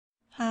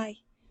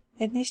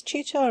In this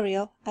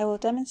tutorial, I will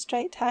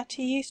demonstrate how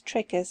to use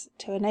triggers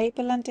to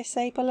enable and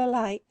disable a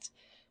light,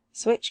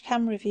 switch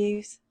camera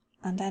views,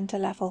 and end a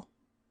level.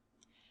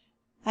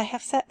 I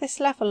have set this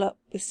level up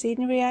with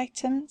scenery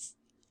items,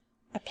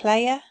 a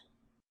player,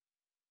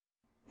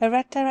 a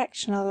red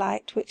directional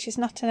light which is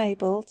not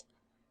enabled,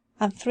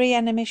 and 3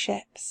 enemy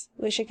ships,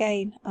 which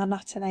again are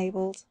not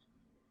enabled.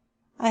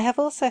 I have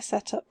also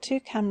set up 2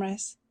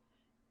 cameras.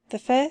 The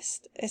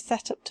first is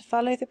set up to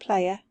follow the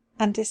player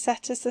and is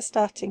set as the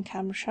starting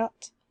camera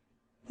shot.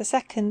 The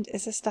second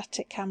is a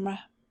static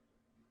camera.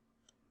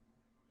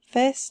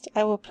 First,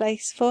 I will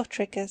place 4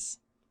 triggers.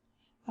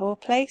 I will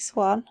place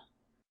 1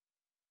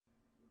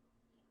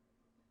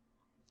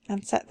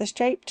 and set the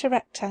shape to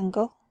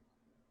rectangle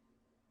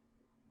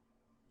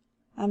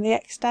and the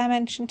X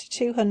dimension to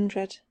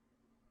 200,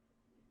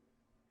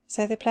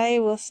 so the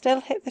player will still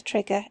hit the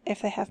trigger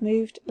if they have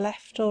moved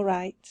left or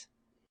right.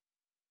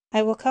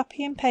 I will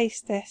copy and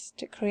paste this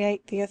to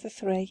create the other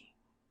 3.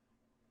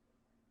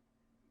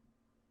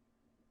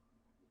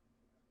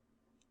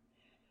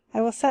 I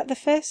will set the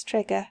first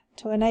trigger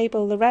to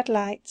enable the red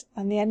light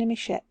and the enemy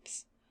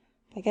ships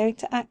by going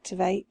to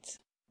Activate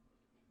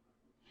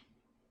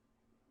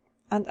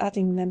and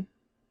adding them.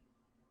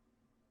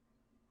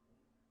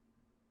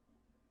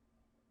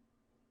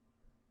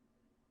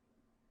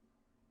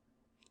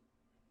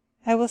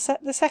 I will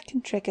set the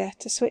second trigger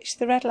to switch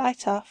the red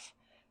light off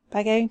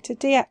by going to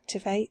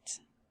Deactivate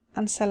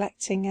and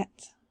selecting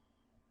it.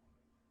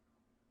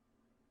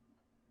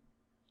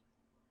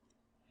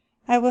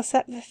 I will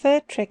set the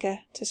third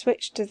trigger to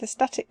switch to the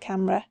static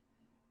camera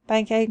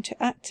by going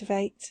to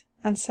Activate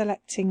and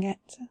selecting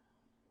it.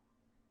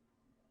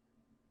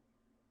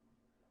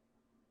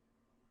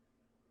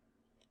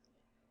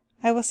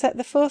 I will set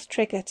the fourth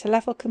trigger to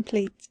level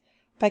complete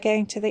by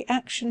going to the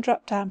Action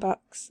drop-down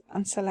box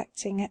and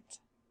selecting it.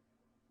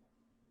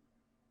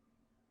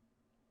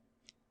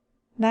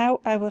 Now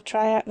I will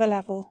try out the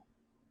level.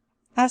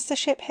 As the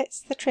ship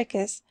hits the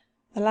triggers,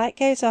 the light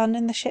goes on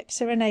and the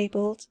ships are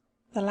enabled,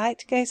 the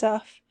light goes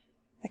off,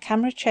 the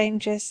camera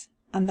changes,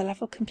 and the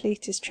level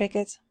complete is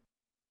triggered.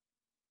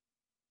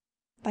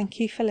 Thank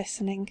you for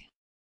listening.